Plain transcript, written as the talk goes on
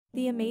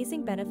The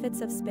amazing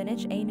benefits of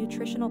spinach, a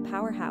nutritional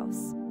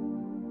powerhouse.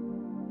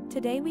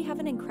 Today we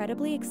have an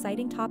incredibly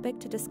exciting topic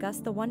to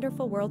discuss: the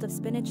wonderful world of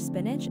spinach.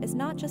 Spinach is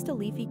not just a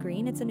leafy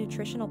green, it's a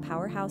nutritional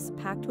powerhouse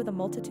packed with a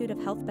multitude of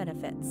health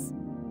benefits.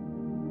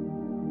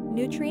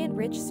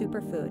 Nutrient-rich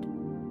superfood.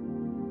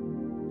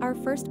 Our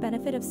first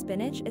benefit of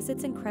spinach is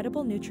its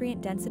incredible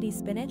nutrient density.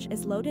 Spinach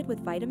is loaded with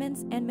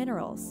vitamins and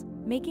minerals,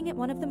 making it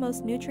one of the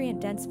most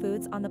nutrient-dense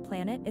foods on the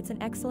planet. It's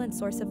an excellent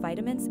source of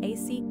vitamins A,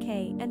 C,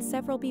 K, and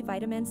several B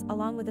vitamins,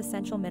 along with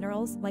essential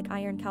minerals like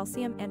iron,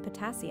 calcium, and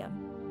potassium.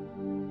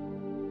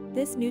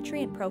 This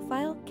nutrient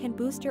profile can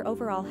boost your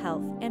overall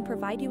health and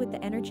provide you with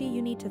the energy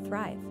you need to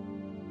thrive.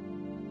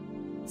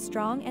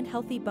 Strong and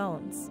healthy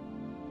bones.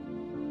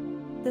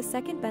 The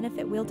second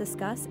benefit we'll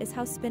discuss is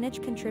how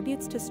spinach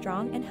contributes to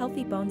strong and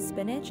healthy bones.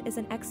 Spinach is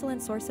an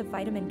excellent source of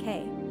vitamin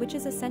K, which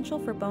is essential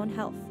for bone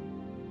health.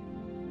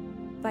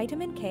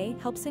 Vitamin K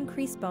helps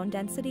increase bone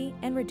density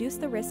and reduce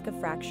the risk of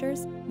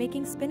fractures,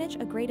 making spinach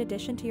a great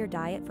addition to your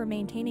diet for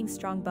maintaining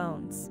strong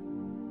bones.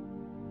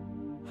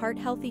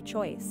 Heart-healthy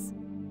choice.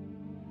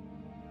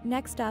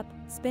 Next up,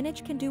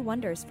 spinach can do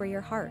wonders for your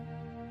heart.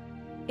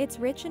 It's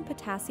rich in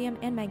potassium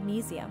and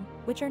magnesium,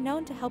 which are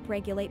known to help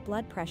regulate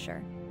blood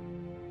pressure.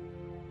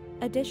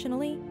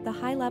 Additionally, the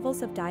high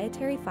levels of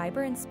dietary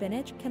fiber in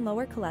spinach can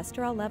lower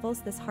cholesterol levels.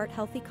 This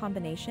heart-healthy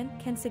combination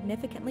can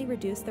significantly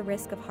reduce the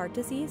risk of heart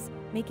disease,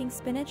 making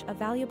spinach a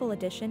valuable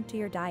addition to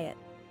your diet.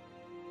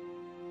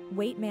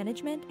 Weight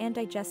management and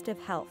digestive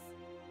health.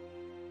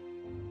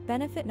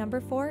 Benefit number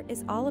 4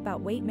 is all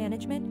about weight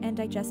management and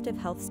digestive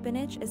health.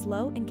 Spinach is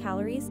low in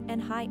calories and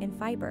high in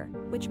fiber,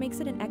 which makes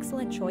it an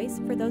excellent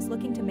choice for those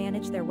looking to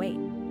manage their weight.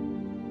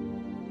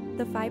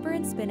 The fiber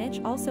in spinach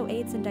also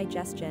aids in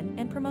digestion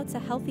and promotes a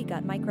healthy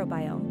gut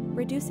microbiome,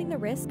 reducing the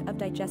risk of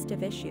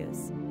digestive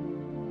issues.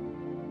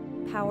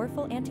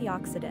 Powerful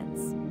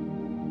antioxidants.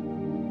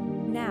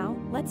 Now,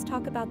 let's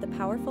talk about the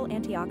powerful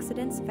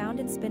antioxidants found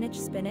in spinach.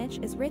 Spinach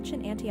is rich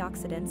in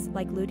antioxidants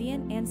like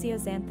lutein and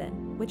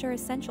zeaxanthin, which are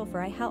essential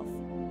for eye health.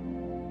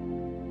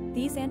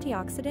 These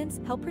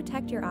antioxidants help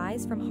protect your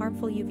eyes from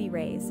harmful UV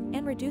rays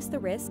and reduce the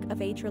risk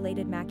of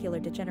age-related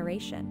macular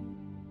degeneration.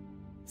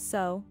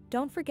 So,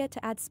 don't forget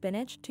to add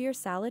spinach to your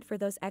salad for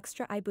those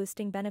extra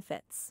eye-boosting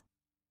benefits.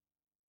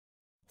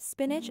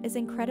 Spinach is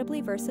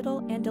incredibly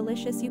versatile and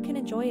delicious. You can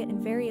enjoy it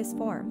in various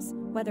forms,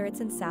 whether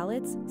it's in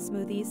salads,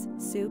 smoothies,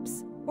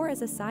 soups, or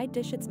as a side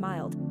dish. Its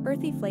mild,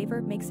 earthy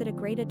flavor makes it a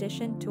great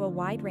addition to a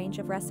wide range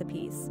of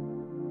recipes.